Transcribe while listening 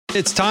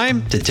It's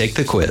time to take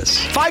the quiz.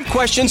 5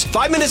 questions,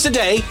 5 minutes a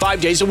day,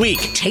 5 days a week.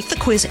 Take the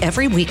quiz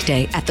every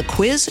weekday at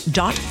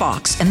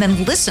thequiz.fox and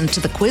then listen to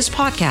the quiz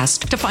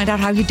podcast to find out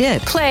how you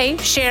did. Play,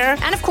 share,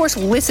 and of course,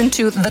 listen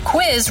to the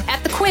quiz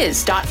at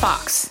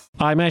thequiz.fox.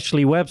 I'm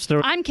Ashley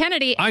Webster. I'm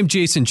Kennedy. I'm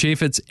Jason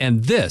Chaffetz,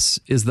 and this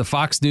is the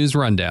Fox News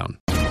Rundown.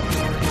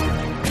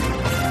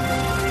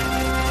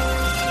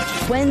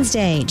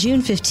 Wednesday,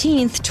 June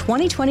 15th,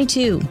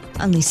 2022.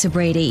 I'm Lisa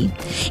Brady.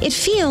 It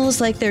feels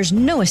like there's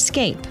no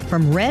escape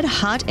from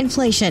red-hot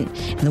inflation,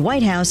 and the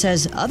White House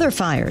has other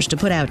fires to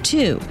put out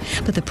too.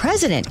 But the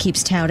president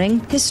keeps touting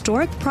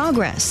historic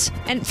progress.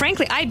 And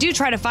frankly, I do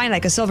try to find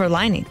like a silver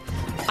lining.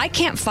 I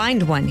can't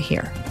find one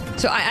here.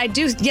 So I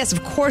do, yes,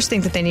 of course,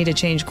 think that they need to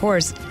change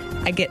course.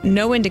 I get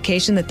no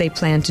indication that they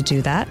plan to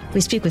do that.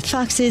 We speak with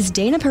Fox's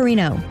Dana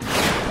Perino.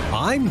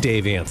 I'm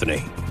Dave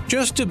Anthony.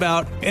 Just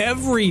about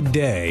every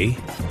day,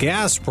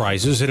 gas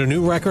prices hit a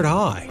new record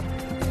high.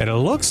 And it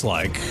looks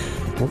like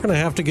we're going to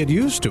have to get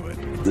used to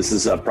it. This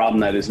is a problem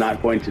that is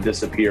not going to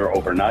disappear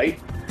overnight,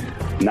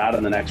 not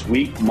in the next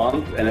week,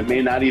 month, and it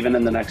may not even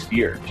in the next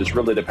year. Just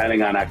really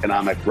depending on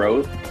economic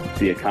growth.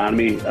 The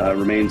economy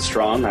remains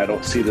strong. I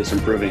don't see this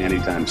improving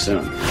anytime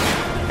soon.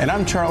 And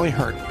I'm Charlie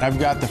Hurt. I've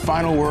got the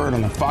final word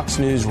on the Fox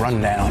News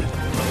Rundown.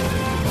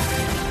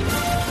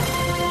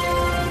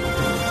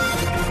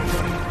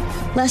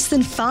 Less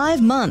than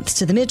 5 months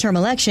to the midterm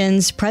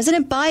elections,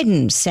 President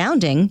Biden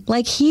sounding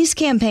like he's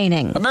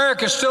campaigning.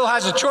 America still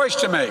has a choice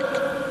to make.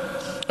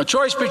 A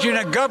choice between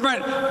a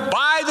government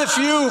by the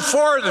few,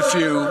 for the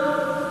few,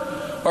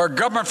 or a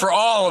government for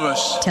all of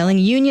us. Telling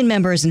union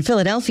members in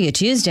Philadelphia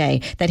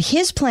Tuesday that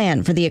his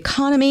plan for the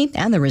economy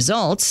and the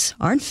results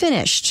aren't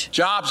finished.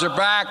 Jobs are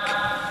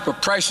back,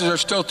 but prices are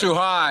still too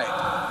high.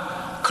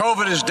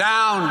 COVID is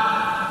down,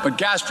 but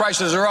gas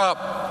prices are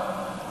up.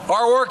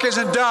 Our work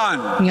isn't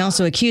done. He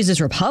also accuses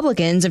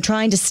Republicans of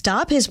trying to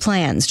stop his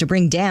plans to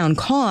bring down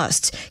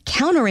costs,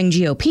 countering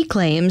GOP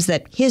claims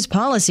that his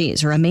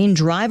policies are a main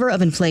driver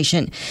of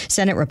inflation.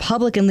 Senate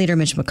Republican leader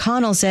Mitch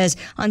McConnell says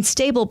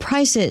unstable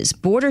prices,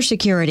 border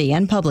security,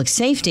 and public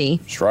safety.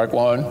 Strike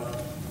one,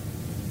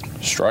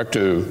 strike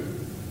two,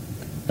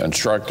 and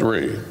strike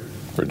three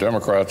for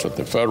Democrats at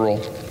the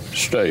federal,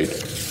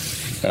 state,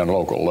 and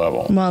local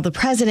level. While the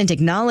president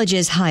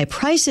acknowledges high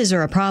prices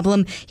are a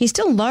problem, he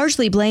still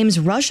largely blames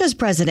Russia's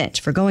president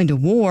for going to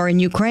war in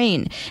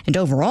Ukraine. And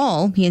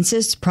overall, he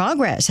insists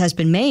progress has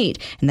been made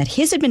and that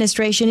his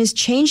administration is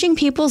changing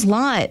people's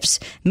lives,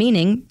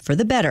 meaning for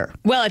the better.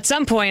 Well, at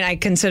some point, I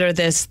consider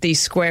this the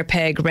square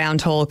peg,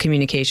 round hole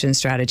communication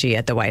strategy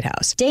at the White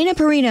House. Dana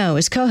Perino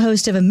is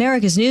co-host of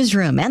America's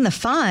Newsroom and The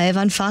Five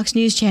on Fox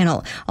News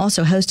Channel,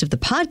 also host of the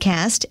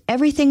podcast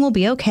Everything Will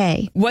Be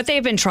Okay. What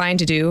they've been trying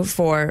to do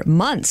for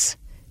months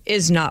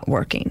is not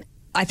working.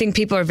 I think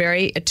people are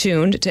very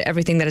attuned to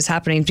everything that is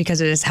happening because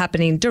it is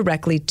happening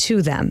directly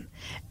to them.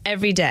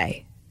 Every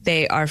day,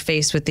 they are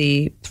faced with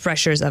the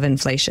pressures of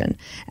inflation.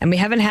 And we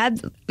haven't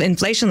had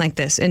inflation like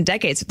this in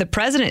decades. The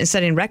president is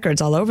setting records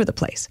all over the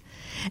place.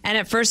 And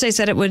at first they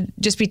said it would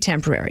just be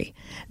temporary.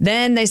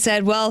 Then they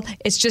said, well,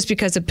 it's just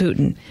because of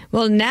Putin.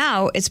 Well,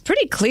 now it's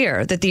pretty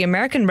clear that the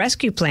American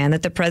Rescue Plan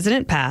that the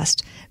president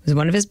passed was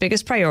one of his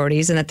biggest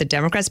priorities and that the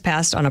Democrats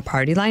passed on a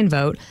party line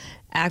vote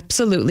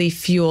absolutely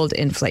fueled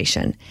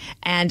inflation.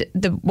 And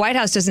the White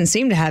House doesn't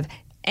seem to have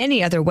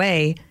any other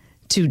way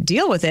to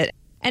deal with it.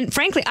 And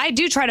frankly, I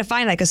do try to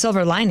find like a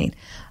silver lining.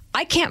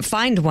 I can't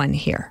find one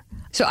here.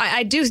 So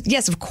I do,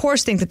 yes, of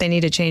course, think that they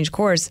need to change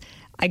course.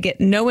 I get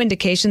no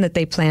indication that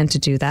they plan to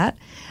do that.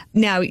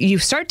 Now, you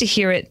start to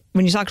hear it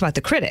when you talk about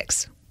the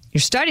critics.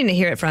 You're starting to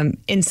hear it from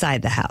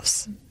inside the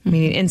House,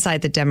 meaning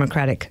inside the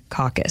Democratic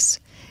caucus.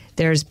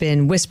 There's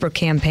been whisper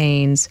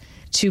campaigns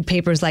to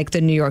papers like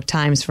the New York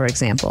Times, for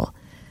example,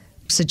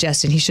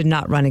 suggesting he should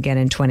not run again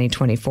in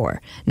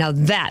 2024. Now,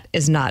 that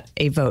is not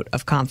a vote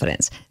of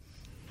confidence.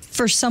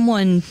 For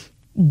someone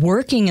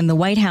working in the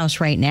White House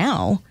right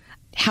now,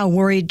 how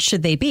worried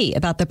should they be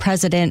about the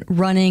president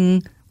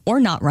running or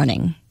not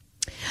running?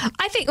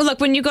 I think, look,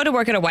 when you go to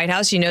work at a White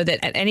House, you know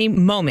that at any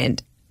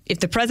moment, if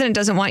the president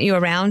doesn't want you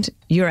around,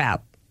 you're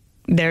out.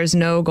 There's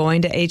no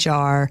going to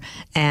HR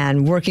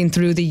and working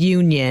through the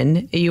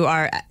union. You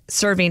are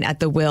serving at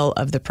the will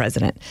of the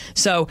president.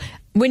 So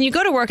when you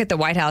go to work at the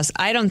White House,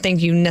 I don't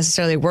think you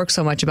necessarily work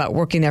so much about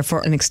working there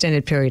for an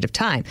extended period of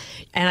time.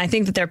 And I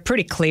think that they're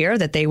pretty clear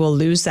that they will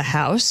lose the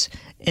House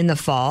in the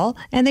fall,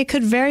 and they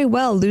could very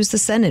well lose the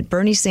Senate.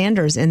 Bernie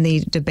Sanders, in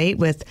the debate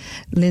with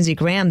Lindsey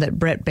Graham that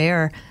Bret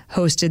Baier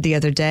hosted the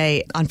other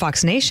day on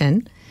Fox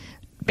Nation,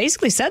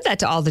 basically said that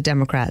to all the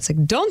Democrats.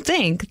 Like, don't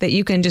think that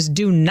you can just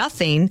do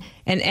nothing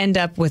and end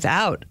up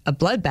without a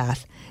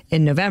bloodbath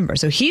in November.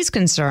 So he's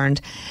concerned.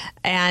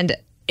 And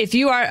if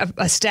you are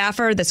a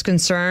staffer that's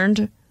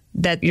concerned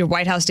that your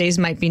White House days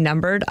might be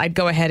numbered, I'd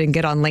go ahead and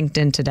get on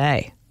LinkedIn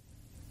today.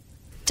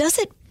 Does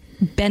it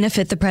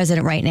benefit the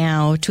president right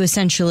now to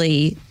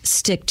essentially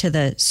stick to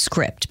the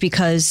script?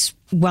 Because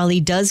while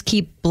he does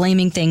keep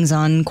blaming things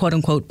on, quote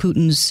unquote,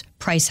 Putin's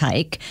price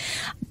hike,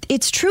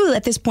 It's true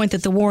at this point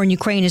that the war in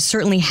Ukraine is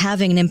certainly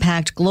having an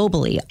impact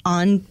globally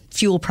on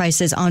fuel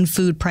prices, on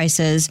food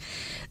prices.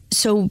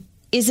 So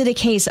is it a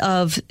case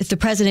of if the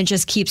president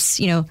just keeps,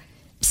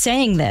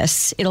 saying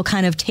this, it'll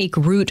kind of take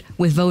root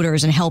with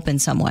voters and help in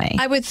some way?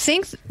 I would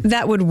think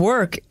that would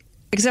work,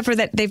 except for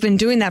that they've been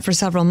doing that for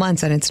several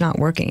months and it's not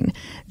working.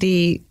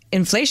 The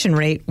inflation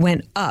rate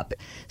went up.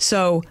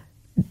 So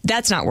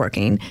that's not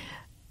working.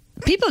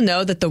 People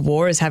know that the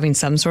war is having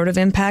some sort of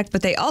impact,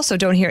 but they also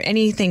don't hear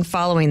anything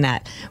following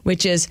that,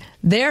 which is,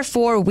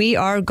 therefore, we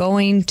are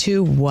going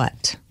to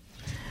what?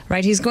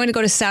 Right? He's going to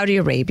go to Saudi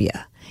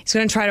Arabia. He's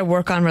going to try to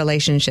work on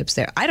relationships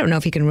there. I don't know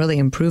if he can really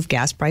improve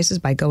gas prices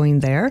by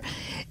going there.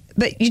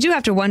 But you do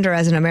have to wonder,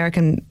 as an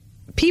American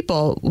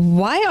people,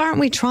 why aren't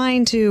we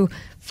trying to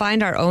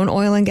find our own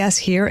oil and gas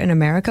here in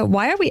America?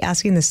 Why are we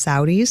asking the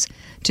Saudis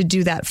to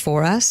do that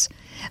for us?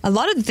 A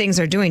lot of the things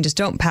they're doing just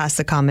don't pass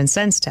the common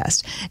sense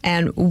test.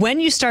 And when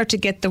you start to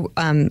get the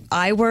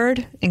I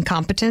word,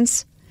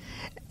 incompetence,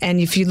 and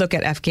if you look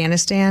at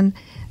Afghanistan,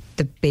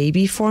 the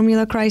baby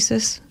formula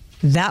crisis,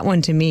 that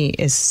one to me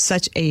is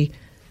such a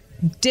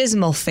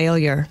dismal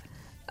failure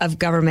of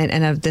government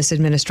and of this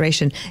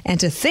administration. And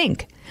to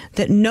think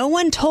that no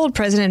one told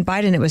President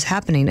Biden it was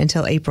happening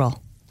until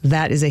April.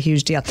 That is a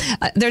huge deal.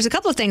 There's a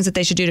couple of things that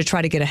they should do to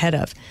try to get ahead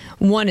of.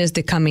 One is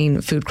the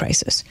coming food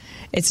crisis.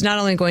 It's not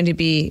only going to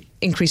be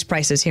increased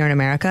prices here in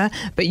America,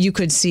 but you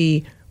could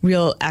see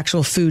real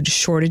actual food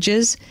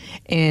shortages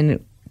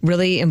in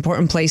really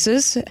important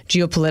places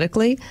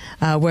geopolitically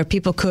where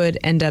people could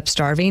end up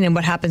starving. And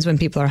what happens when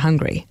people are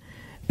hungry?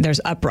 There's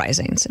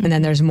uprisings, and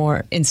then there's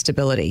more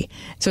instability.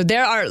 So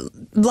there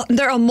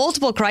are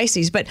multiple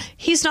crises, but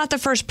he's not the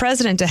first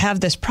president to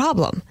have this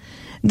problem.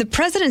 The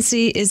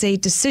presidency is a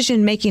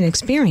decision-making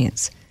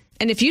experience.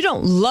 And if you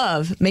don't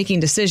love making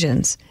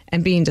decisions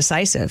and being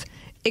decisive,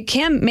 it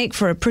can make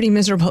for a pretty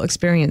miserable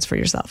experience for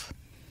yourself.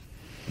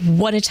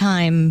 What a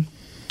time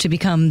to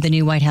become the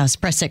new White House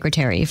press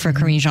secretary for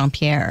Karine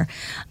Jean-Pierre.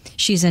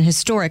 She's an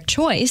historic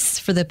choice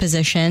for the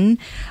position,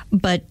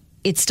 but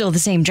it's still the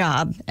same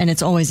job, and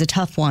it's always a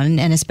tough one,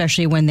 and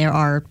especially when there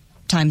are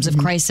times of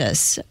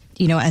crisis.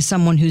 As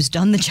someone who's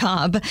done the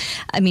job,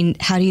 I mean,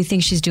 how do you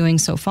think she's doing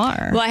so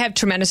far? Well, I have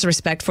tremendous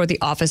respect for the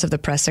office of the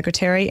press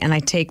secretary, and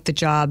I take the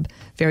job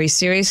very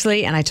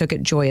seriously, and I took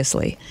it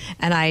joyously.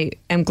 And I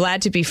am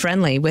glad to be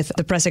friendly with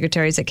the press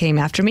secretaries that came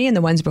after me and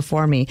the ones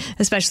before me,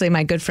 especially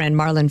my good friend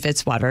Marlon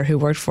Fitzwater, who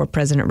worked for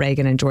President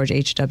Reagan and George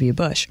H.W.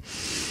 Bush.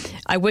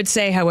 I would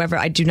say, however,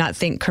 I do not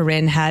think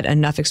Karine had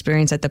enough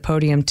experience at the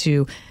podium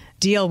to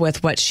deal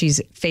with what she's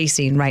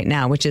facing right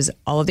now, which is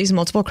all of these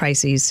multiple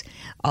crises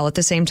all at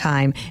the same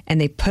time.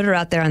 And they put her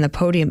out there on the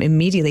podium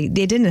immediately.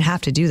 They didn't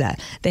have to do that.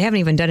 They haven't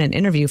even done an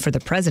interview for the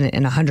president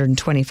in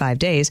 125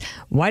 days.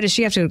 Why does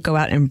she have to go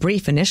out and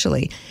brief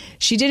initially?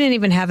 She didn't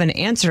even have an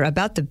answer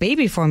about the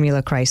baby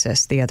formula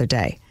crisis the other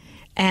day.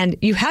 And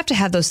you have to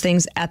have those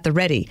things at the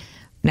ready.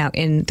 Now,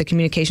 in the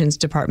communications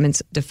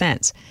department's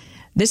defense,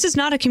 this is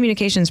not a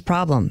communications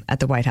problem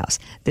at the White House.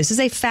 This is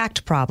a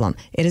fact problem.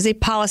 It is a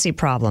policy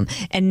problem.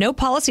 And no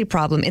policy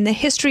problem in the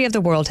history of the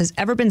world has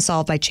ever been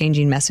solved by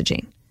changing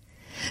messaging.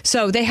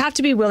 So they have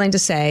to be willing to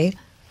say,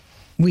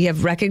 we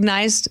have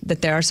recognized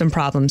that there are some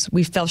problems.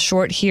 We fell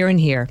short here and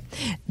here.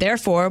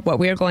 Therefore, what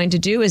we are going to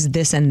do is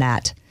this and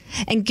that.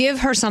 And give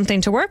her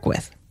something to work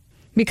with.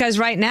 Because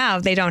right now,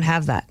 they don't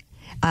have that.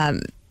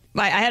 I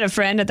had a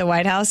friend at the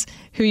White House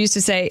who used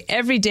to say,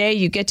 every day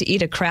you get to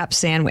eat a crap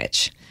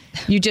sandwich.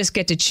 You just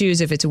get to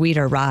choose if it's wheat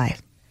or rye.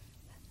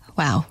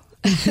 Wow.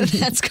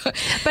 That's good.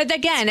 But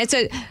again,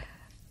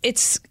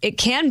 it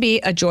can be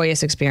a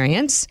joyous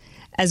experience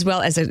as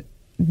well as a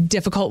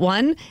difficult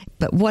one.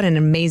 But what an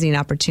amazing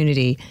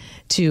opportunity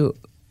to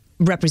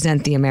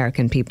represent the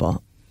American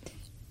people.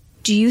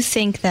 Do you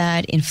think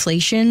that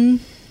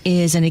inflation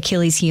is an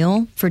Achilles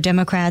heel for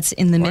Democrats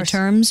in the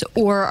midterms,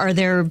 or are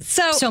there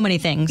so many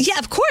things? Yeah,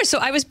 of course. So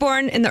I was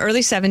born in the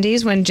early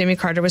 70s when Jimmy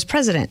Carter was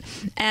president.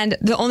 And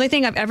the only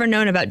thing I've ever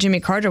known about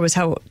Jimmy Carter was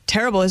how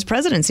terrible his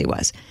presidency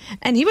was.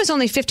 And he was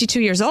only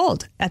 52 years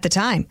old at the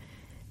time.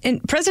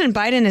 And President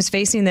Biden is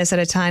facing this at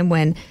a time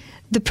when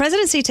the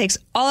presidency takes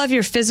all of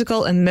your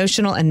physical,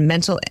 emotional, and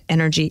mental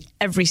energy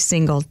every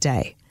single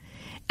day.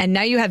 And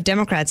now you have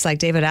Democrats like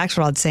David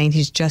Axelrod saying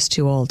he's just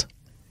too old.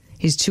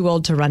 He's too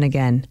old to run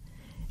again.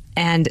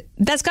 And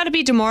that's got to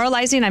be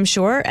demoralizing, I'm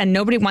sure. And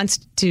nobody wants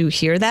to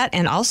hear that.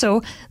 And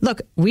also,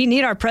 look, we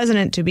need our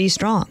president to be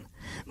strong.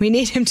 We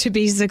need him to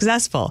be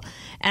successful.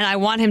 And I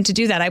want him to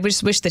do that. I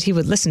just wish that he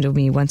would listen to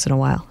me once in a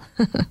while.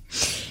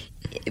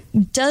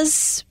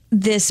 Does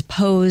this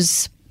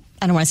pose,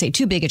 I don't want to say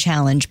too big a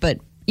challenge, but,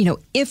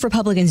 if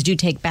Republicans do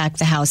take back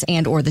the House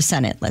and or the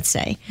Senate, let's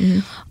say,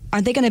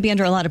 aren't they going to be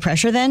under a lot of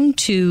pressure then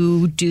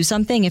to do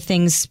something if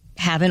things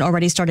haven't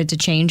already started to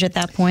change at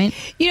that point?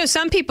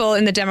 Some people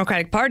in the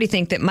Democratic Party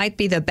think that might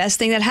be the best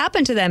thing that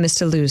happened to them is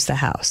to lose the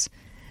House,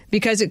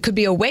 because it could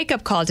be a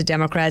wake-up call to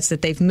Democrats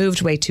that they've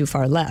moved way too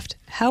far left.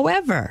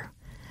 However,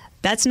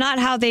 that's not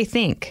how they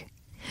think,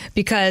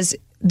 because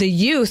the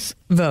youth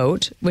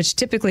vote, which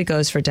typically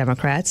goes for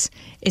Democrats,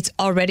 it's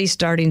already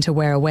starting to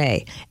wear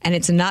away. And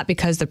it's not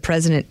because the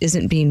president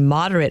isn't being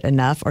moderate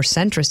enough or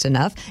centrist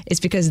enough. It's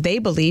because they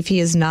believe he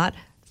is not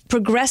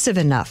progressive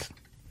enough.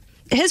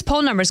 His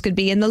poll numbers could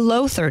be in the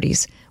low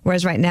 30s,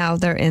 whereas right now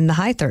they're in the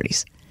high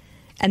 30s.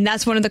 And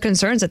that's one of the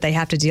concerns that they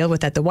have to deal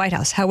with at the White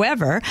House.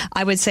 However,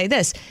 I would say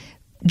this.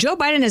 Joe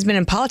Biden has been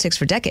in politics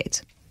for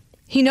decades.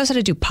 He knows how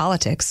to do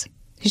politics.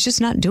 He's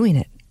just not doing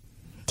it.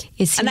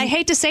 And I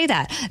hate to say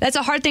that. That's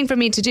a hard thing for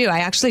me to do. I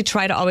actually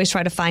always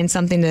try to find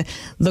something to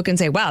look and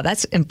say, wow,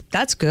 that's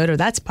good or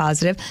that's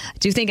positive. I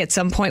do think at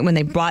some point when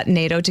they brought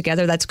NATO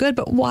together, that's good.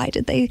 But why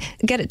did they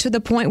get it to the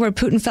point where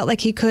Putin felt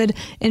like he could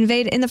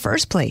invade in the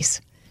first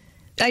place?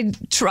 I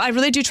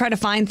really do try to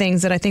find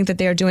things that I think that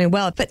they are doing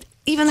well. But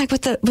even like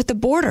with the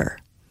border,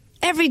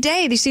 every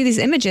day you see these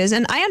images,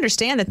 and I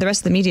understand that the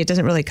rest of the media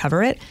doesn't really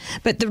cover it,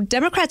 but the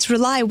Democrats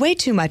rely way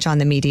too much on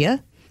the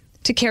media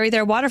to carry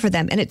their water for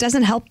them, and it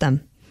doesn't help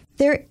them.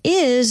 There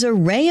is a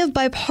ray of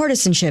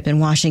bipartisanship in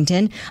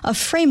Washington, a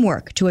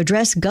framework to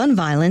address gun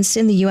violence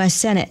in the U.S.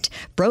 Senate,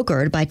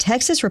 brokered by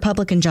Texas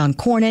Republican John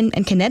Cornyn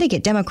and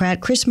Connecticut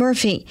Democrat Chris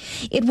Murphy.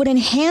 It would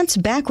enhance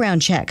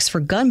background checks for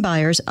gun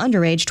buyers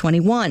under age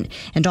 21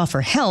 and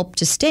offer help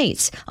to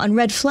states on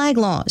red flag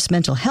laws,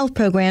 mental health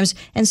programs,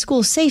 and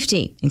school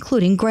safety,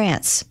 including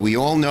grants. We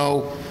all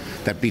know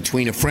that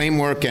between a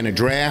framework and a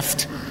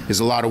draft is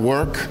a lot of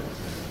work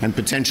and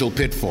potential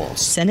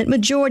pitfalls. Senate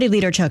Majority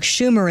Leader Chuck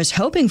Schumer is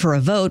hoping for a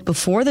vote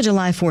before the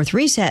July 4th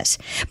recess.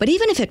 But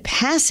even if it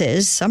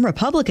passes, some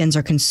Republicans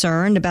are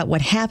concerned about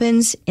what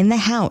happens in the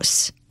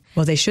House.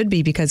 Well, they should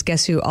be, because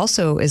guess who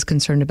also is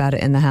concerned about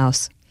it in the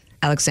House?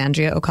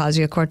 Alexandria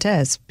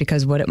Ocasio-Cortez,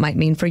 because what it might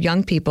mean for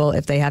young people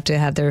if they have to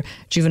have their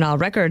juvenile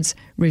records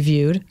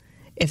reviewed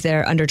if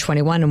they're under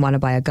 21 and want to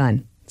buy a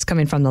gun. It's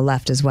coming from the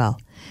left as well.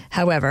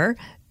 However,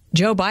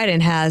 Joe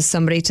Biden has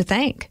somebody to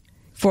thank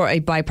for a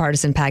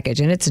bipartisan package,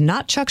 and it's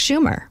not Chuck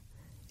Schumer.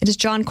 It is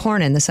John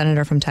Cornyn, the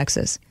senator from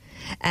Texas.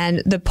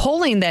 And the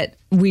polling that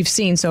we've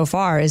seen so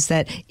far is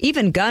that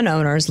even gun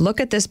owners look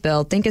at this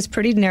bill, think it's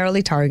pretty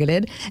narrowly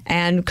targeted,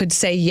 and could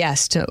say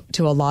yes to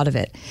a lot of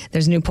it.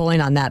 There's new polling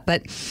on that.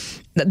 But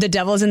the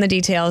devil's in the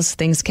details.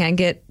 Things can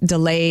get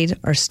delayed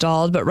or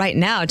stalled. But right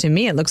now, to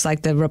me, it looks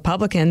like the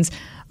Republicans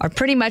are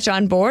pretty much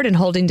on board and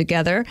holding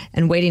together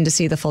and waiting to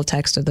see the full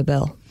text of the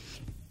bill.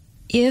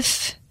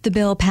 If the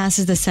bill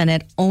passes the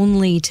Senate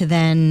only to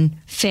then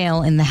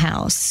fail in the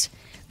House,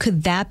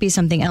 could that be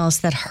something else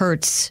that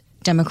hurts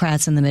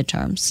Democrats in the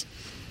midterms?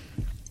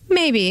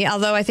 Maybe,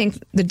 although I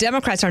think the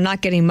Democrats are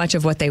not getting much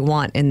of what they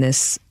want in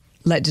this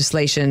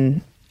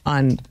legislation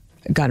on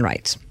gun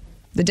rights.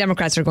 The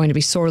Democrats are going to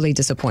be sorely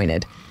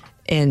disappointed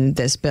in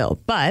this bill.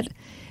 But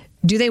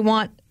do they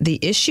want the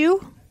issue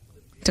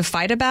to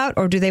fight about,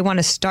 or do they want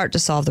to start to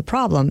solve the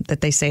problem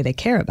that they say they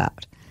care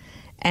about?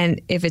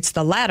 And if it's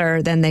the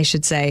latter, then they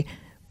should say,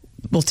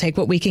 we'll take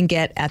what we can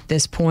get at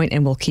this point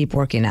and we'll keep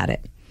working at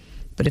it.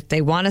 But if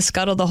they want to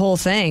scuttle the whole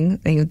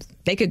thing,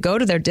 they could go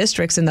to their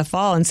districts in the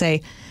fall and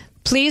say,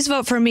 please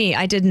vote for me.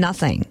 I did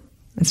nothing.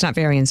 It's not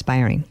very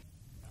inspiring.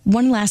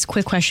 One last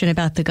quick question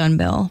about the gun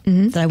bill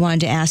that I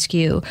wanted to ask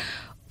you.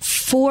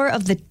 4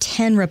 of the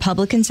 10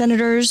 Republican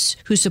senators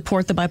who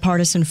support the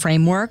bipartisan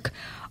framework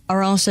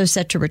are also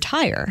set to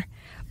retire.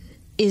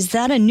 Is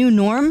that a new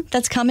norm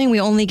that's coming?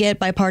 We only get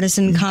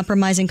bipartisan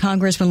compromise in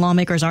Congress when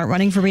lawmakers aren't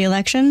running for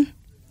re-election?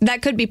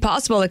 That could be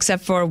possible,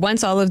 except for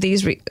once all of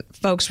these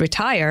folks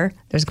retire,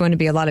 there's going to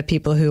be a lot of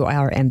people who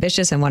are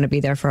ambitious and want to be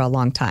there for a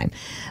long time.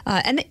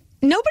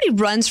 Nobody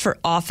runs for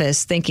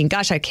office thinking,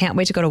 gosh, I can't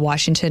wait to go to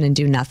Washington and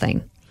do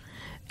nothing.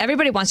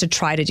 Everybody wants to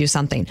try to do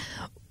something.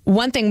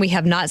 One thing we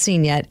have not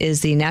seen yet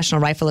is the National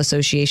Rifle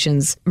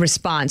Association's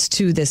response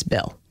to this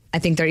bill. I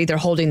think they're either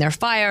holding their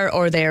fire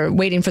or they're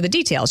waiting for the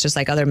details, just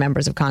like other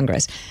members of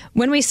Congress.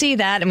 When we see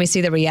that and we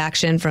see the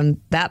reaction from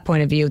that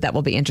point of view, that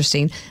will be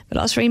interesting. But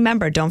also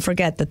remember, don't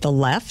forget that the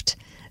left,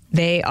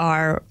 they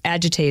are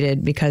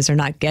agitated because they're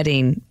not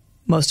getting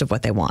most of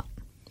what they want.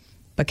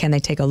 But can they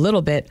take a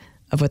little bit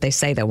of what they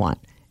say they want?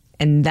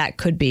 And that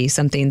could be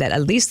something that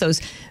at least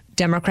those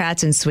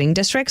Democrats in swing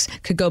districts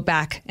could go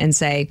back and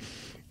say,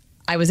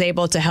 I was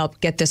able to help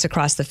get this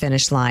across the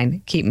finish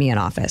line. Keep me in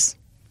office.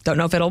 Don't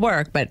know if it'll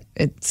work, but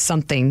it's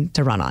something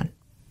to run on.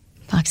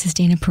 Fox's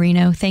Dana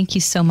Perino, thank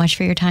you so much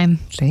for your time.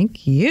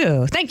 Thank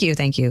you. Thank you.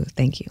 Thank you.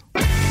 Thank you.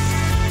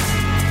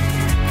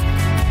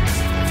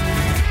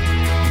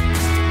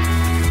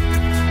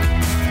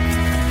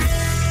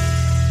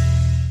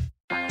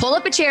 Pull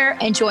up a chair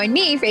and join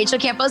me, Rachel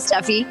Campos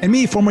Duffy. And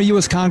me, former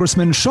U.S.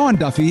 Congressman Sean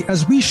Duffy,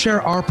 as we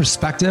share our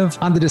perspective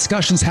on the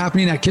discussions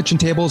happening at kitchen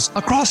tables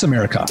across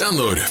America.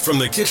 Download From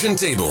the Kitchen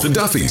Table, The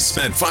Duffys,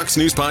 at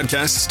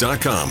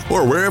foxnewspodcasts.com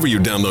or wherever you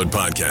download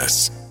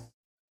podcasts.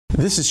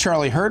 This is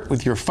Charlie Hurt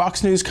with your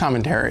Fox News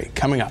commentary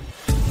coming up.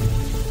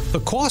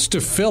 The cost to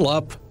fill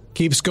up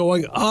keeps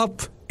going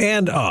up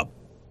and up.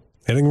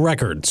 hitting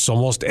records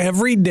almost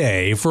every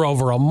day for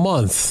over a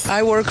month.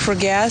 I work for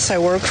gas, I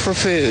work for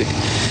food,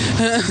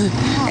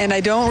 and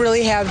I don't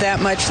really have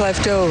that much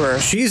left over.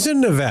 She's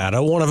in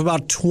Nevada, one of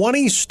about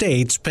 20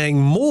 states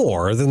paying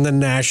more than the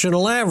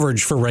national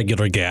average for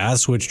regular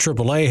gas, which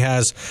AAA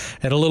has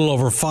at a little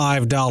over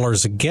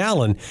 $5 a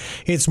gallon.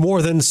 It's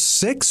more than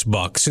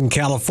 $6 in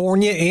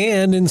California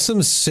and in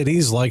some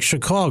cities like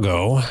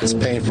Chicago. It's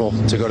painful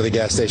to go to the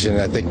gas station,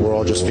 and I think we're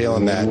all just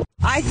feeling that.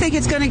 I think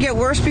it's going to get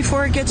worse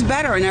before it gets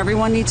better, and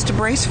everyone needs to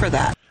brace for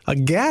that. A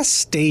gas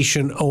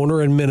station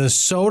owner in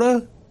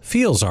Minnesota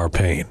feels our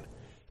pain,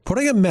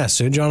 putting a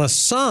message on a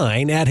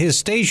sign at his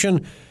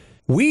station,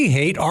 "We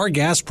hate our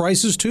gas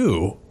prices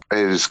too."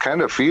 I was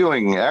kind of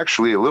feeling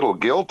actually a little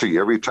guilty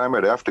every time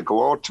I'd have to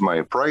go out to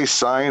my price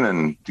sign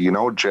and,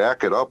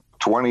 jack it up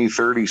 20,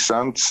 30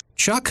 cents.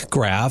 Chuck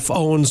Graff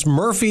owns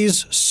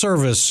Murphy's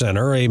Service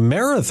Center, a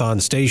marathon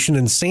station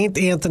in St.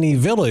 Anthony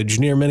Village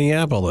near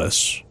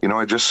Minneapolis.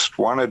 I just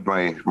wanted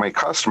my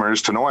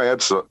customers to know I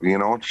had,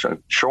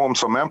 show them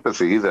some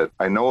empathy that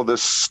I know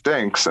this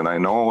stinks and I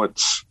know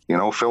it's,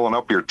 filling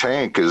up your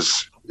tank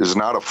is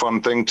not a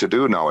fun thing to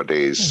do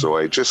nowadays. So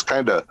I just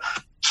kind of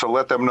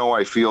let them know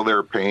I feel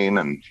their pain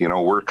and,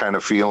 we're kind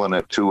of feeling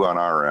it too on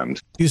our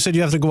end. You said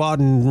you have to go out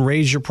and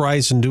raise your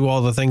price and do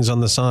all the things on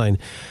the sign.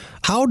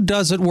 How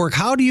does it work?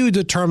 How do you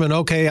determine,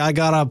 okay, I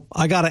gotta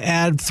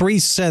add 3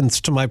 cents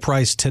to my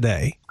price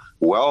today?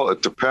 Well,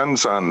 it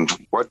depends on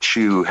what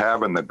you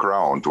have in the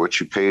ground,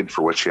 what you paid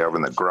for what you have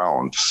in the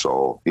ground.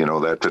 So,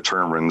 that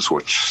determines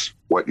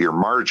what your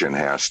margin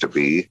has to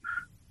be.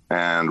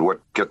 And what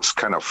gets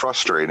kind of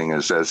frustrating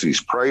is as these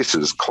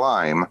prices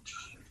climb,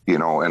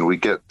 and we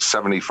get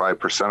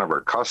 75% of our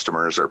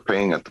customers are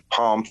paying at the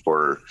pump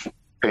or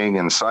paying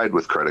inside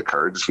with credit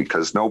cards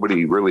because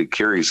nobody really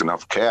carries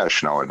enough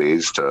cash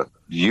nowadays to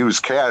use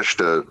cash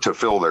to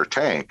fill their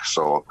tank.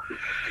 So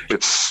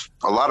it's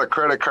a lot of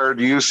credit card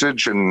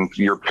usage and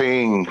you're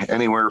paying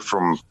anywhere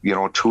from,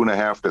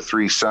 2.5 to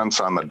 3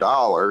 cents on the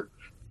dollar,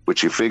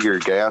 which you figure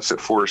gas at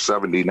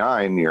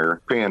 $4.79,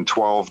 you're paying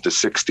 12 to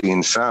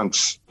 16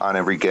 cents on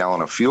every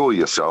gallon of fuel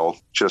you sell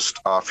just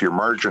off your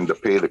margin to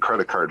pay the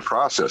credit card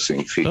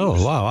processing fee.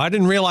 Oh, wow. I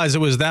didn't realize it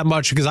was that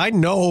much because I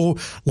know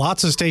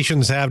lots of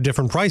stations have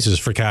different prices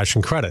for cash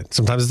and credit.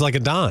 Sometimes it's like a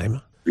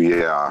dime.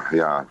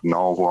 Yeah.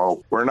 No,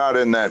 well, we're not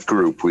in that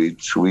group. We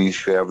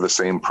have the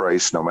same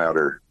price no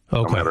matter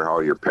how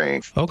you're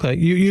paying. Okay.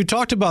 You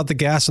talked about the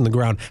gas in the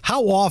ground.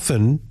 How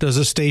often does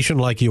a station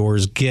like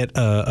yours get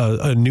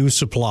a new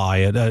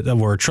supply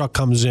where a truck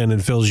comes in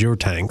and fills your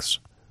tanks?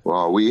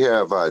 Well, we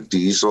have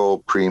diesel,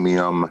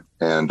 premium,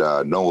 and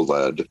no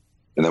lead.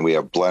 And then we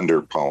have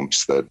blender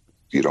pumps that,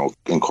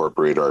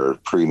 incorporate our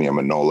premium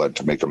and no lead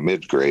to make a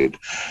mid-grade.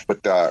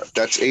 But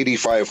that's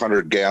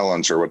 8,500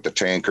 gallons are what the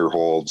tanker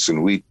holds.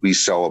 And we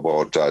sell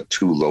about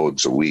 2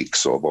 loads a week,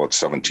 so about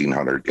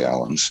 1,700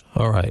 gallons.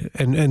 All right.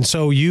 And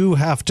so you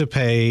have to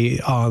pay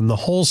on the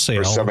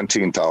wholesale. Or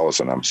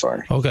 17,000, I'm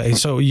sorry. Okay.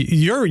 So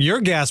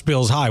your gas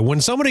bill's high. When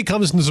somebody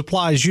comes and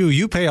supplies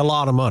you pay a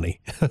lot of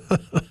money.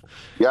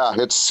 Yeah,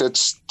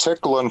 it's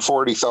tickling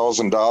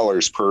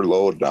 $40,000 per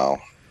load now.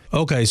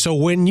 Okay, so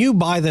when you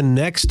buy the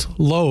next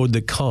load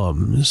that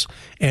comes,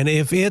 and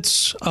if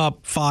it's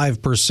up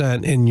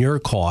 5% in your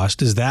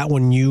cost, is that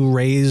when you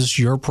raise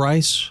your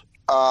price?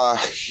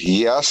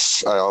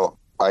 Yes.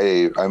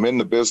 I'm in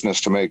the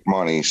business to make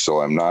money, so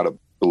I'm not a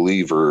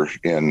believer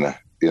in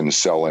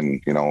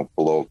selling,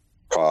 below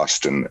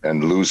cost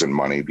and losing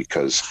money,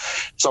 because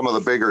some of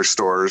the bigger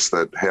stores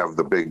that have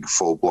the big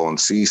full-blown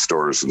C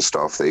stores and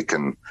stuff, they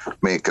can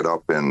make it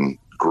up in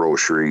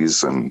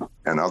groceries and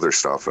other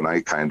stuff. And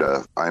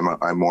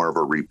I'm more of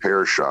a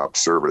repair shop,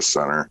 service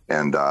center,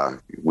 and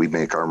we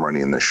make our money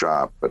in the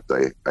shop, but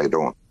I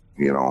don't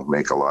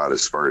make a lot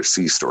as far as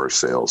C-store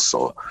sales.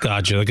 So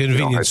gotcha. Like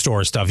convenience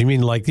store stuff. You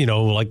mean like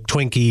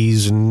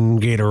Twinkies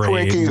and Gatorade?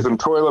 Twinkies and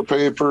toilet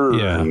paper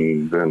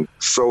and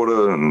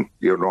soda and,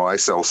 I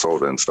sell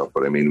soda and stuff,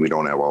 but I mean, we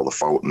don't have all the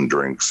fountain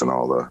drinks and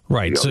all the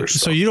right. The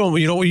so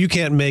you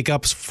can't make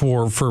up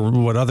for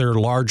what other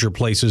larger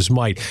places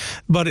might,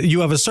 but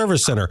you have a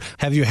service center.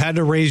 Have you had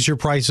to raise your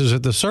prices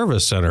at the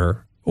service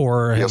center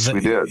or? Yes, we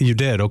did. You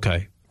did.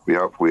 Okay.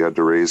 Yep. We had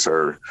to raise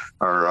our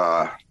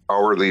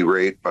hourly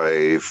rate by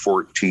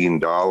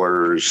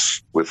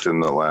 $14 within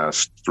the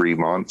last 3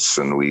 months,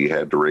 and we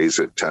had to raise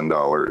it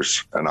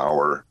 $10 an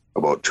hour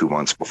about 2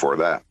 months before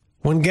that.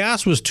 When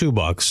gas was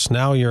 $2,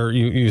 now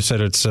you said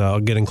it's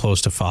getting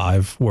close to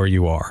 $5 where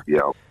you are.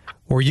 Yeah.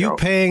 Were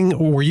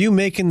you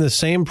making the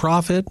same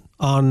profit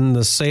on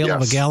the sale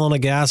of a gallon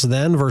of gas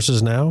then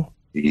versus now?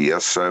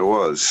 Yes, I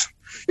was.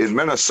 In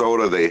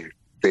Minnesota,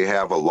 they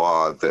have a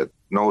law that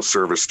no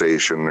service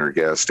station or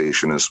gas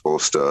station is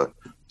supposed to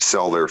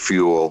sell their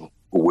fuel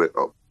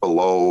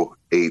below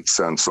 8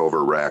 cents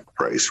over rack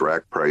price.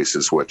 Rack price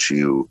is what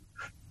you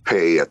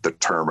pay at the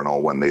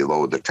terminal when they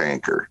load the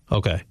tanker.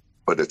 Okay.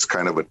 But it's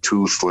kind of a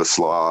toothless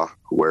law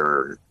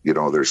where,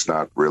 there's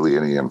not really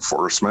any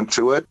enforcement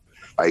to it.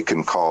 I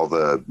can call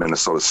the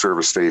Minnesota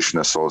Service Station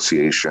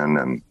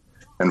Association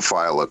and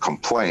file a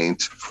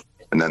complaint.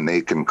 And then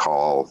they can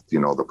call,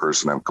 the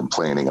person I'm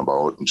complaining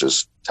about and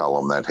just tell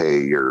them that,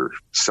 hey, you're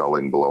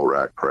selling below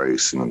rack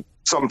price. And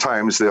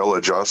sometimes they'll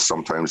adjust,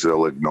 sometimes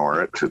they'll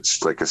ignore it.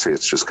 It's like I say,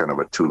 it's just kind of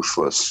a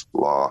toothless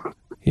law.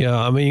 Yeah,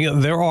 I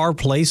mean, there are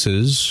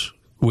places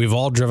we've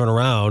all driven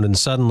around and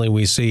suddenly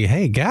we see,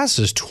 hey, gas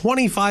is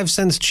 25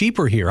 cents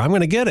cheaper here. I'm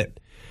going to get it.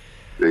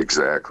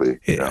 Exactly.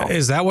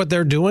 Is that what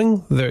they're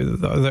doing?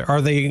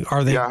 Are they?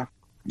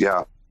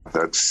 Yeah.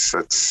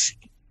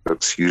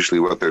 That's usually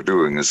what they're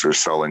doing is they're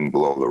selling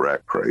below the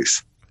rack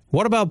price.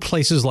 What about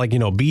places like,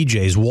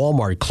 BJ's,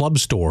 Walmart, club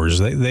stores?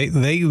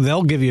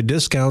 They'll give you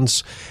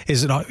discounts.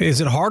 Is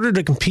it harder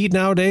to compete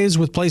nowadays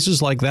with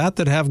places like that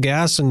have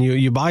gas and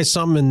you buy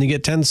something and you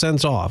get 10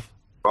 cents off?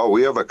 Well,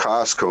 we have a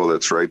Costco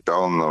that's right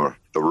down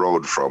the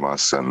road from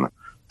us, and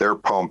their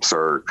pumps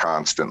are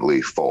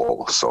constantly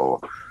full.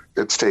 So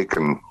it's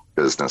taken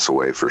business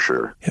away for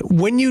sure.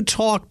 When you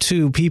talk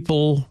to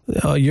people,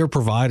 your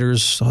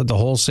providers at the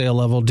wholesale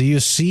level, do you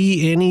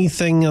see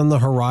anything on the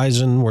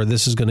horizon where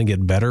this is going to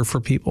get better for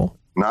people?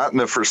 Not in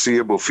the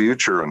foreseeable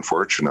future,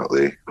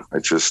 unfortunately. I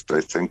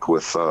think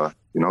with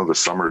the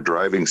summer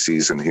driving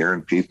season here,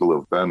 and people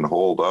have been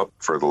holed up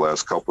for the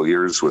last couple of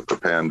years with the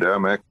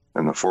pandemic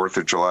and the 4th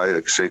of July,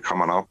 like say,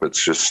 coming up.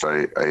 It's just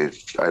I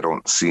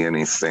don't see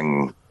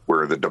anything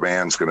where the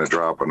demand's going to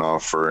drop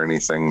enough or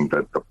anything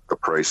that the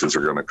prices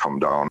are going to come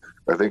down.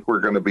 I think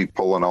we're going to be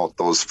pulling out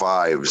those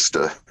fives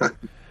to,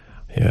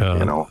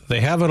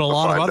 they have it in a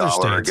lot of other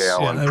states. $5 a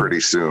gallon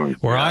pretty soon.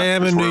 Where I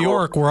am in New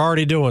York, we're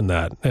already doing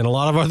that, and a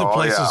lot of other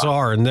places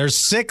are. And there's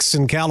 6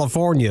 in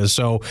California.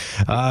 So, do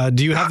you have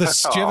Do you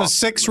have a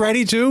 6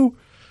 ready too?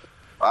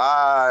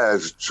 I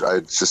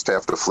just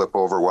have to flip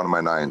over one of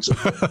my 9s.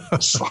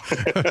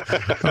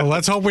 Well,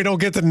 let's hope we don't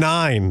get the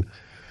 9.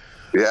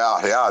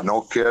 Yeah,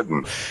 no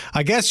kidding.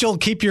 I guess you'll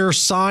keep your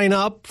sign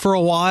up for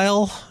a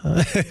while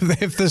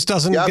if this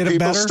doesn't get it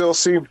better.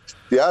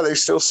 They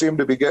still seem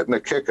to be getting a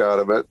kick out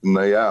of it, and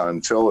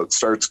until it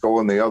starts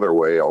going the other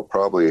way, I'll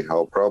probably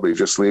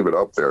just leave it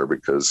up there,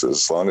 because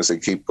as long as they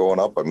keep going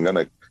up, I'm going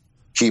to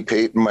keep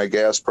hating my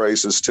gas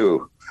prices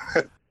too.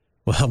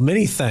 Well,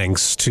 many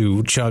thanks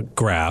to Chuck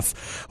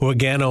Graff, who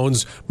again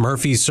owns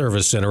Murphy's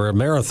Service Center, a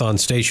marathon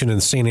station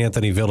in St.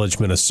 Anthony Village,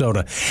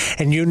 Minnesota.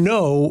 And you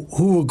know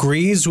who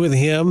agrees with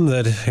him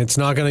that it's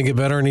not going to get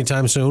better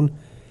anytime soon?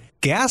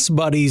 Gas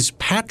Buddy's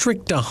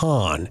Patrick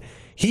DeHaan.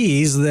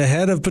 He's the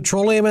head of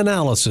petroleum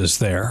analysis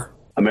there.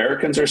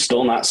 Americans are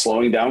still not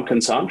slowing down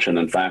consumption.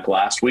 In fact,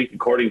 last week,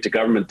 according to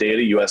government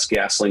data, U.S.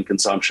 gasoline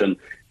consumption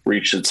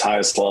reached its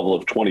highest level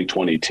of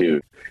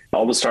 2022.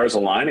 All the stars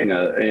aligning,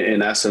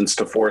 in essence,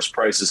 to force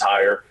prices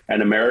higher.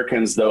 And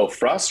Americans, though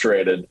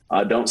frustrated,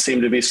 don't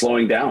seem to be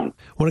slowing down.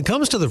 When it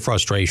comes to the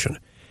frustration,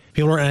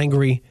 people are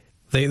angry.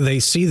 They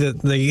see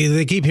that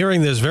they keep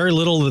hearing there's very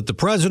little that the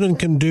president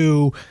can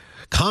do,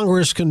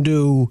 Congress can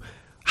do.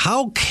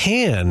 How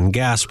can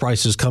gas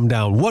prices come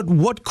down?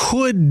 What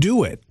could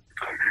do it?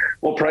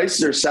 Well,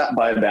 prices are set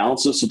by a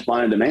balance of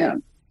supply and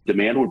demand.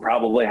 Demand would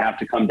probably have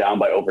to come down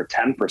by over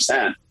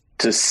 10%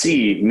 to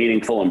see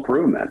meaningful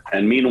improvement.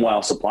 And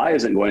meanwhile, supply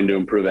isn't going to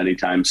improve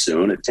anytime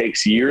soon. It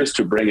takes years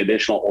to bring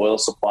additional oil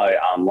supply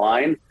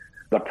online.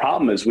 The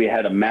problem is we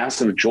had a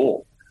massive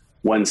jolt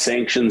when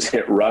sanctions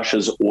hit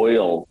Russia's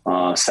oil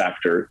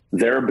sector.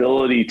 Their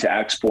ability to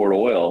export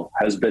oil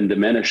has been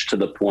diminished to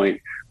the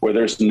point where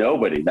there's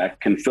nobody that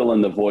can fill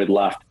in the void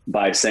left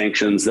by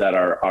sanctions that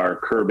are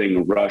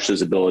curbing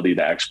Russia's ability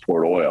to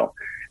export oil.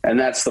 And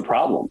that's the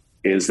problem,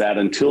 is that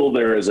until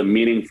there is a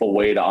meaningful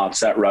way to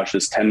offset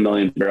Russia's 10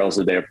 million barrels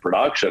a day of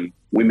production,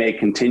 we may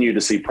continue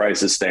to see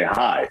prices stay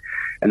high.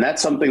 And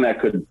that's something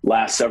that could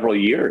last several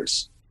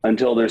years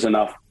until there's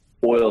enough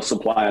oil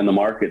supply on the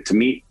market to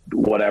meet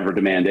whatever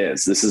demand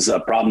is. This is a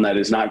problem that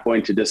is not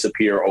going to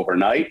disappear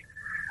overnight,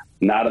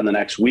 not in the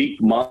next week,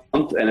 month,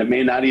 and it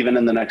may not even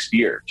in the next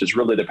year, just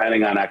really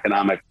depending on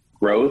economic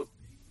growth.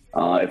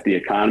 If the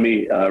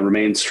economy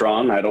remains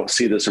strong, I don't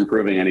see this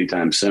improving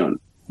anytime soon.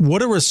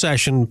 Would a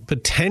recession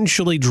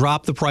potentially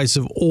drop the price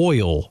of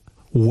oil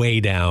way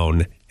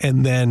down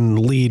and then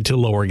lead to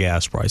lower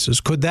gas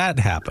prices? Could that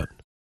happen?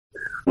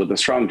 With a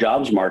strong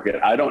jobs market,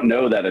 I don't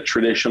know that a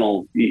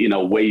traditional,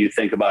 way you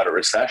think about a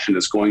recession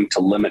is going to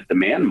limit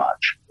demand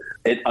much.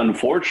 It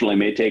unfortunately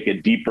may take a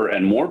deeper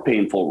and more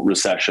painful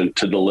recession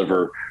to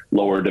deliver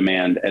lower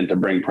demand and to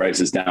bring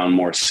prices down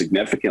more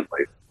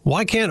significantly.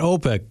 Why can't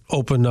OPEC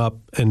open up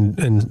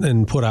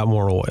and put out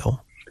more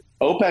oil?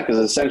 OPEC is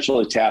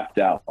essentially tapped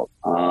out.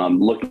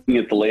 Looking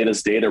at the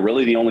latest data,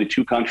 really the only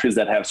 2 countries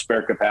that have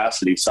spare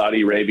capacity,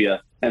 Saudi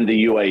Arabia and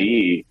the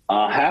UAE,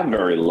 have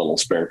very little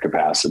spare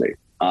capacity.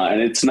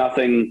 And it's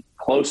nothing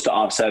close to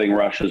offsetting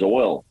Russia's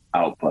oil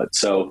output.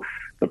 So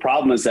the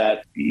problem is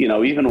that,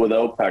 even with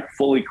OPEC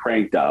fully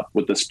cranked up,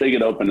 with the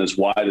spigot open as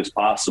wide as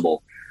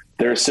possible,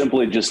 there's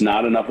simply just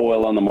not enough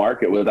oil on the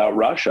market without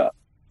Russia.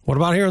 What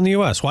about here in the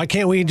U.S.? Why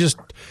can't we just...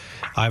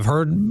 I've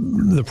heard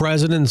the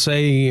president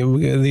say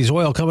these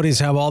oil companies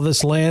have all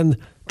this land,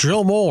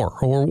 drill more.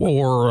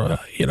 Or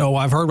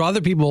I've heard other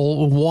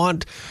people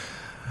want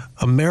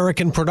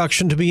American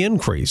production to be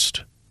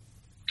increased.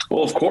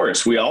 Well, of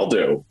course, we all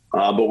do.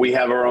 But we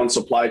have our own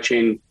supply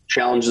chain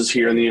challenges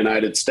here in the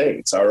United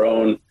States, our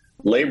own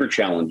labor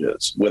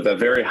challenges. With a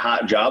very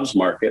hot jobs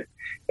market,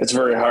 it's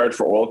very hard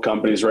for oil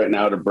companies right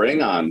now to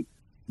bring on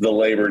the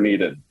labor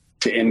needed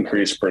to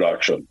increase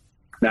production,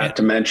 not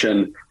to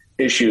mention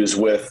issues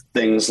with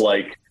things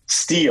like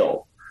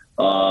steel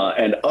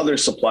and other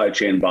supply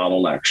chain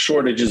bottlenecks,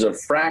 shortages of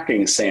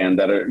fracking sand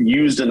that are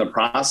used in the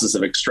process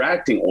of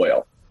extracting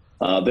oil.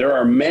 There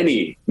are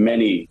many,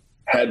 many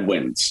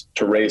headwinds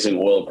to raising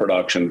oil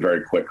production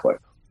very quickly.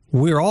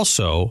 We're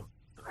also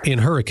in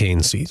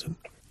hurricane season.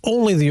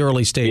 Only the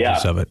early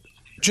stages of it.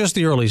 Just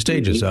the early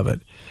stages of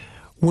it.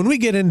 When we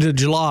get into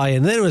July,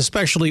 and then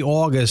especially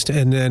August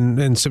and then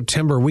in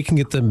September, we can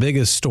get the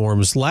biggest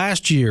storms.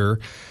 Last year,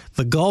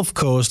 the Gulf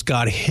Coast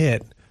got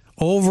hit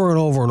over and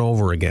over and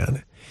over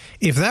again.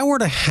 If that were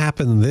to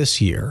happen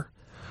this year,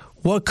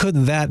 what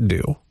could that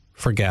do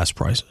for gas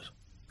prices?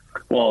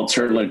 Well, it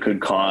certainly could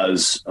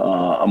cause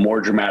a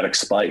more dramatic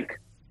spike.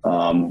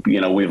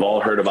 We've all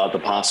heard about the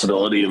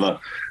possibility of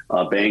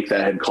a bank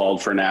that had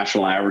called for a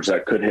national average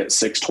that could hit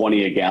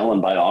 $6.20 a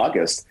gallon by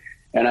August.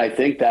 And I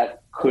think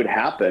that could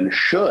happen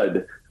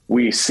should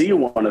we see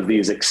one of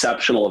these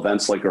exceptional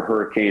events like a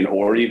hurricane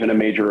or even a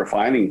major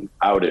refining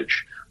outage.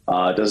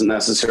 It doesn't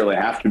necessarily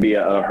have to be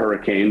a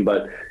hurricane,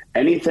 but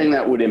anything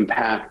that would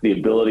impact the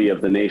ability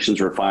of the nation's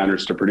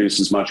refiners to produce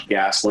as much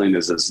gasoline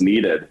as is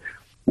needed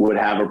would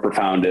have a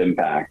profound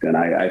impact. And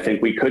I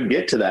think we could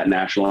get to that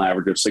national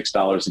average of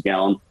 $6 a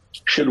gallon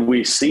should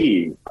we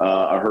see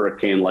a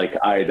hurricane like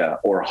Ida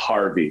or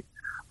Harvey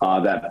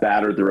that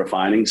battered the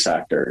refining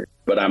sector.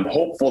 But I'm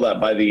hopeful that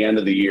by the end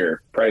of the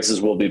year,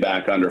 prices will be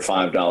back under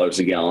 $5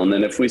 a gallon.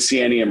 And if we see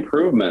any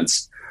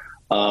improvements,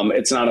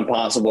 it's not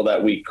impossible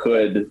that we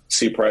could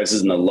see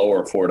prices in the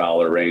lower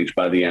 $4 range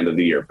by the end of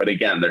the year. But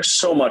again, there's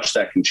so much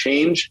that can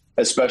change,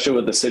 especially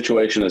with the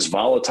situation as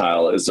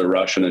volatile as the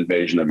Russian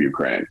invasion of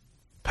Ukraine.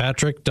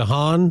 Patrick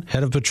DeHaan,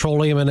 head of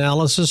petroleum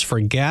analysis for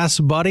Gas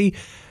Buddy.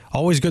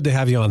 Always good to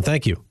have you on.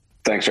 Thank you.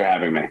 Thanks for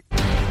having me.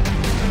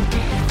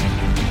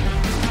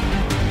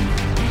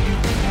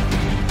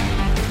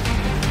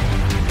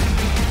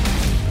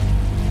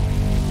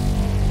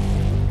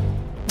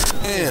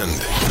 And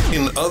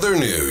in other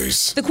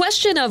news, the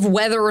question of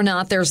whether or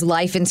not there's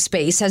life in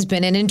space has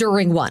been an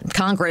enduring one.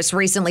 Congress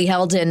recently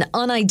held an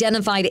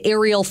unidentified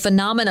aerial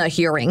phenomena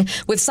hearing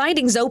with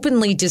sightings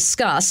openly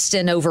discussed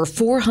and over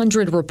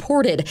 400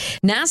 reported.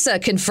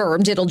 NASA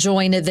confirmed it'll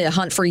join the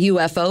hunt for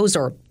UFOs,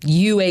 or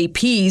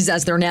UAPs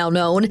as they're now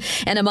known.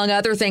 And among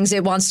other things,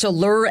 it wants to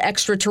lure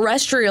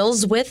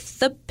extraterrestrials with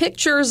the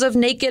pictures of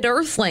naked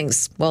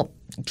Earthlings. Well,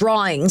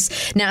 drawings.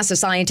 NASA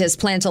scientists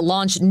plan to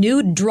launch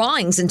nude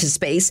drawings into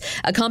space,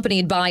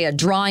 accompanied by a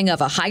drawing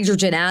of a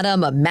hydrogen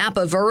atom, a map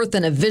of Earth,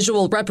 and a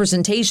visual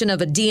representation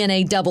of a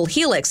DNA double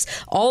helix,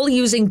 all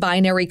using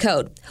binary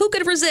code. Who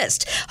could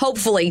resist?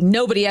 Hopefully,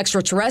 nobody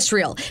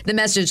extraterrestrial. The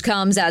message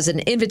comes as an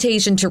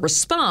invitation to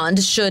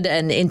respond should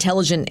an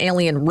intelligent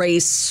alien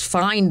race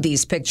find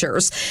these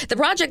pictures. The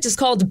project is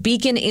called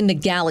Beacon in the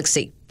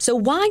Galaxy. So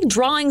why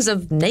drawings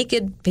of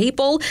naked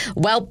people?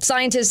 Well,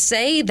 scientists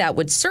say that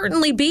would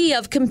certainly be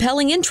of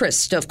compelling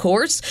interest, of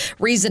course,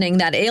 reasoning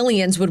that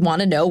aliens would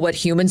want to know what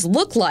humans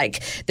look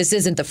like. This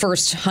isn't the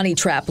first honey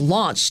trap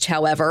launched,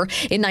 however.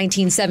 In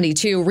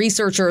 1972,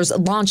 researchers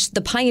launched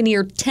the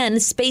Pioneer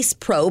 10 space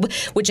probe,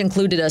 which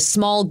included a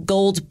small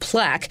gold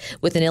plaque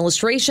with an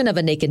illustration of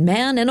a naked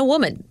man and a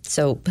woman.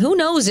 So who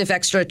knows if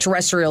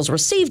extraterrestrials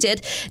received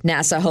it?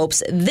 NASA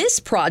hopes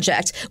this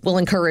project will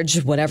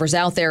encourage whatever's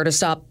out there to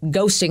stop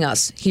ghosting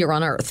us here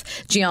on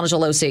Earth. Gianna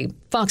Gelosi,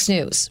 Fox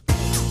News.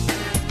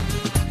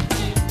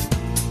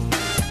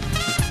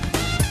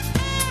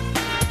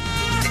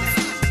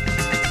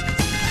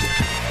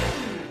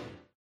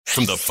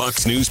 From the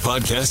Fox News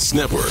Podcasts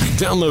Network.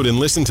 Download and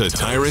listen to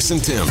Tyrus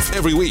and Tim.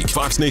 Every week,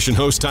 Fox Nation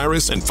host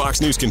Tyrus and Fox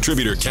News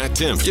contributor Kat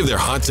Timpf give their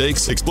hot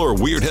takes, explore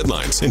weird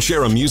headlines, and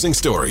share amusing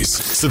stories.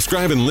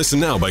 Subscribe and listen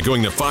now by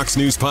going to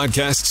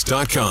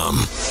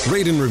foxnewspodcasts.com.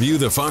 Rate and review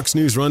the Fox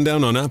News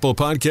Rundown on Apple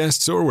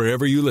Podcasts or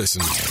wherever you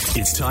listen.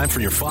 It's time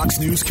for your Fox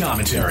News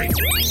commentary.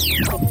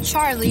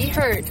 Charlie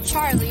Hurt.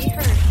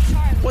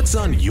 What's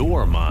on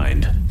your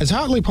mind? As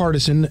hotly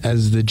partisan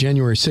as the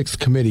January 6th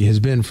committee has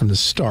been from the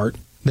start,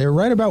 they're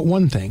right about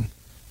one thing.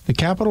 The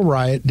Capitol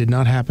riot did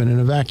not happen in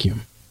a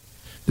vacuum.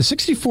 The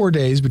 64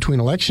 days between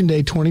Election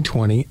Day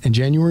 2020 and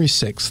January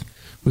 6th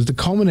was the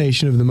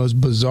culmination of the most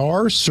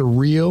bizarre,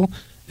 surreal,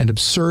 and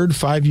absurd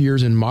 5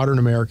 years in modern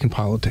American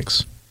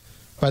politics.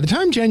 By the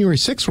time January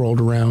 6th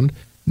rolled around,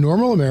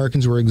 normal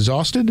Americans were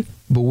exhausted,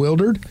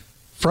 bewildered,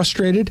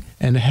 frustrated,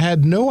 and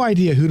had no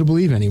idea who to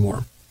believe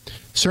anymore.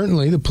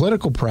 Certainly, the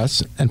political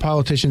press and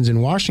politicians in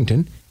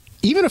Washington,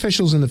 even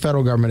officials in the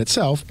federal government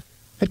itself,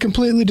 had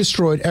completely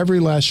destroyed every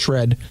last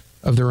shred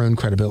of their own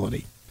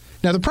credibility.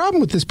 Now, the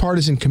problem with this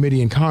partisan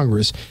committee in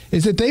Congress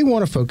is that they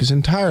want to focus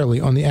entirely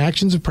on the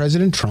actions of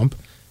President Trump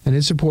and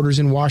his supporters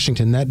in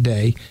Washington that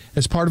day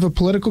as part of a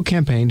political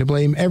campaign to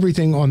blame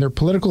everything on their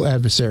political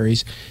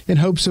adversaries in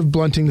hopes of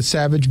blunting the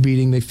savage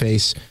beating they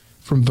face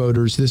from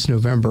voters this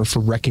November for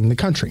wrecking the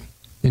country.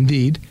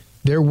 Indeed,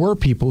 there were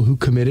people who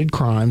committed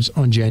crimes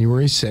on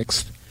January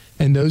 6th,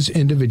 and those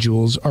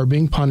individuals are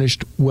being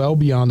punished well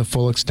beyond the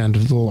full extent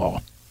of the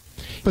law.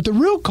 But the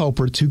real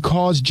culprits who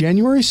caused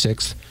January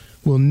 6th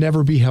will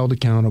never be held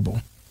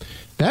accountable.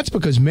 That's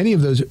because many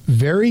of those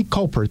very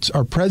culprits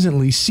are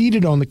presently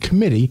seated on the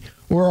committee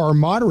or are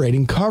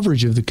moderating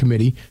coverage of the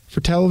committee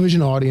for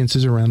television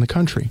audiences around the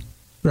country.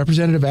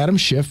 Representative Adam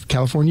Schiff,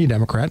 California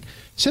Democrat,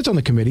 sits on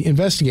the committee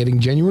investigating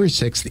January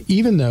 6th,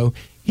 even though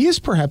he is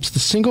perhaps the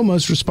single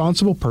most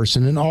responsible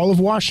person in all of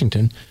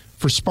Washington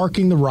for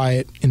sparking the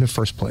riot in the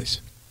first place.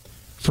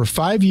 For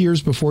 5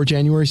 years before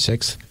January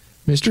 6th,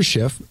 Mr.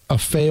 Schiff, a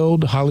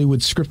failed Hollywood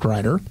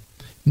scriptwriter,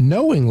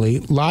 knowingly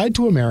lied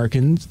to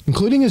Americans,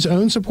 including his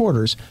own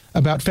supporters,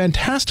 about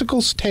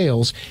fantastical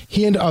tales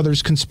he and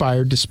others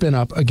conspired to spin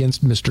up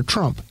against Mr.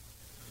 Trump.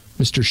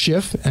 Mr.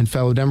 Schiff and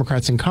fellow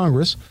Democrats in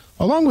Congress,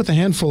 along with a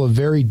handful of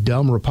very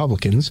dumb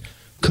Republicans,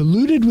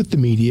 colluded with the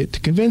media to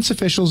convince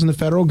officials in the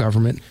federal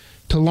government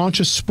to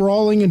launch a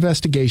sprawling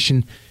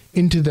investigation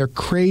into their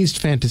crazed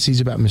fantasies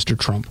about Mr.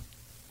 Trump.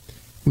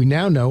 We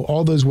now know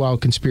all those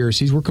wild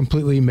conspiracies were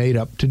completely made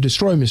up to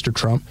destroy Mr.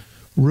 Trump,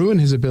 ruin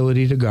his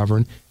ability to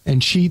govern,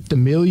 and cheat the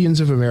millions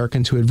of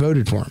Americans who had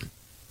voted for him.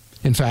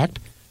 In fact,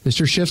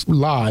 Mr. Schiff's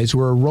lies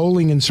were a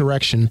rolling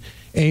insurrection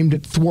aimed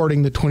at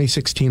thwarting the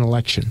 2016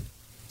 election.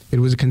 It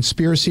was a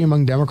conspiracy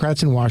among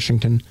Democrats in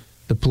Washington,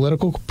 the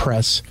political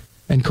press,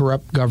 and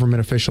corrupt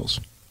government officials.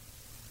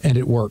 And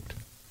it worked.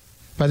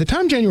 By the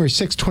time January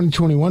 6,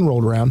 2021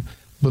 rolled around,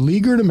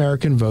 beleaguered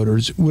American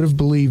voters would have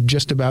believed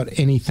just about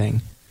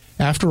anything.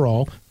 After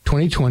all,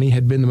 2020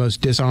 had been the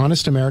most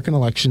dishonest American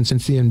election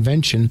since the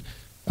invention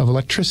of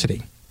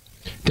electricity.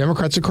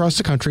 Democrats across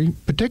the country,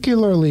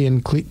 particularly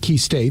in key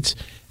states,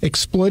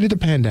 exploited the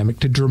pandemic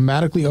to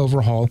dramatically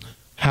overhaul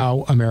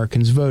how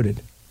Americans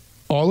voted.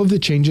 All of the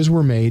changes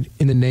were made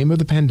in the name of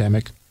the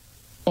pandemic.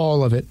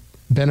 All of it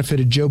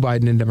benefited Joe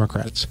Biden and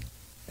Democrats.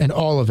 And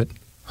all of it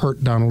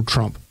hurt Donald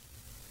Trump.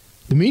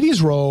 The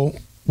media's role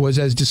was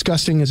as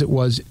disgusting as it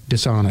was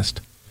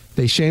dishonest.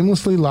 They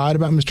shamelessly lied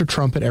about Mr.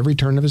 Trump at every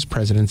turn of his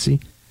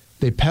presidency.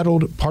 They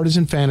peddled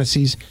partisan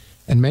fantasies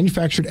and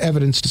manufactured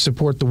evidence to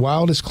support the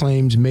wildest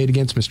claims made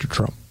against Mr.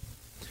 Trump.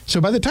 So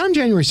by the time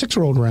January 6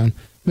 rolled around,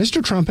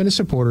 Mr. Trump and his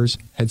supporters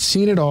had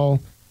seen it all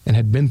and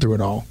had been through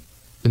it all.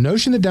 The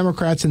notion that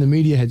Democrats and the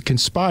media had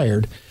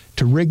conspired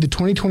to rig the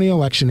 2020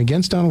 election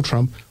against Donald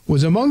Trump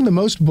was among the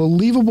most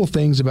believable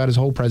things about his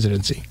whole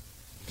presidency.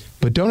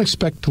 But don't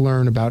expect to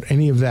learn about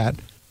any of that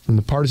from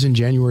the partisan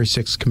January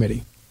 6th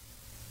committee.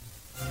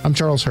 I'm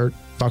Charles Hurt,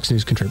 Fox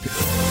News contributor.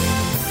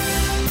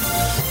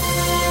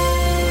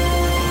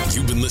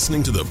 You've been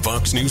listening to the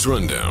Fox News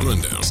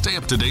Rundown. Stay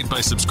up to date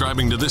by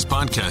subscribing to this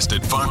podcast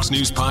at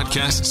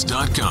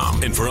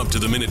foxnewspodcasts.com. And for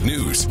up-to-the-minute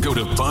news, go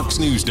to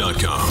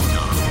foxnews.com.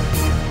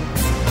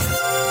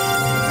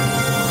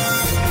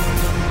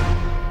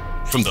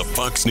 From the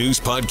Fox News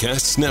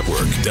Podcasts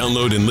Network,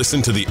 download and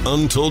listen to The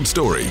Untold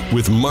Story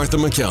with Martha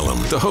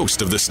McCallum. The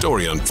host of The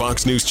Story on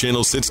Fox News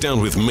Channel sits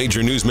down with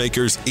major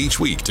newsmakers each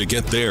week to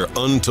get their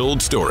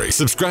untold story.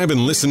 Subscribe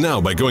and listen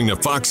now by going to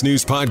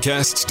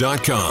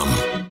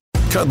foxnewspodcasts.com.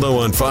 Kudlow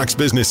on Fox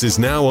Business is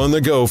now on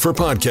the go for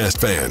podcast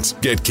fans.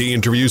 Get key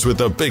interviews with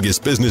the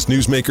biggest business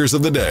newsmakers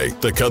of the day.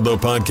 The Kudlow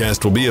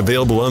podcast will be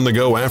available on the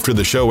go after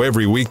the show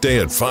every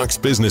weekday at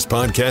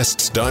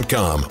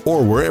foxbusinesspodcasts.com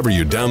or wherever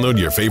you download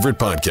your favorite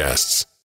podcasts.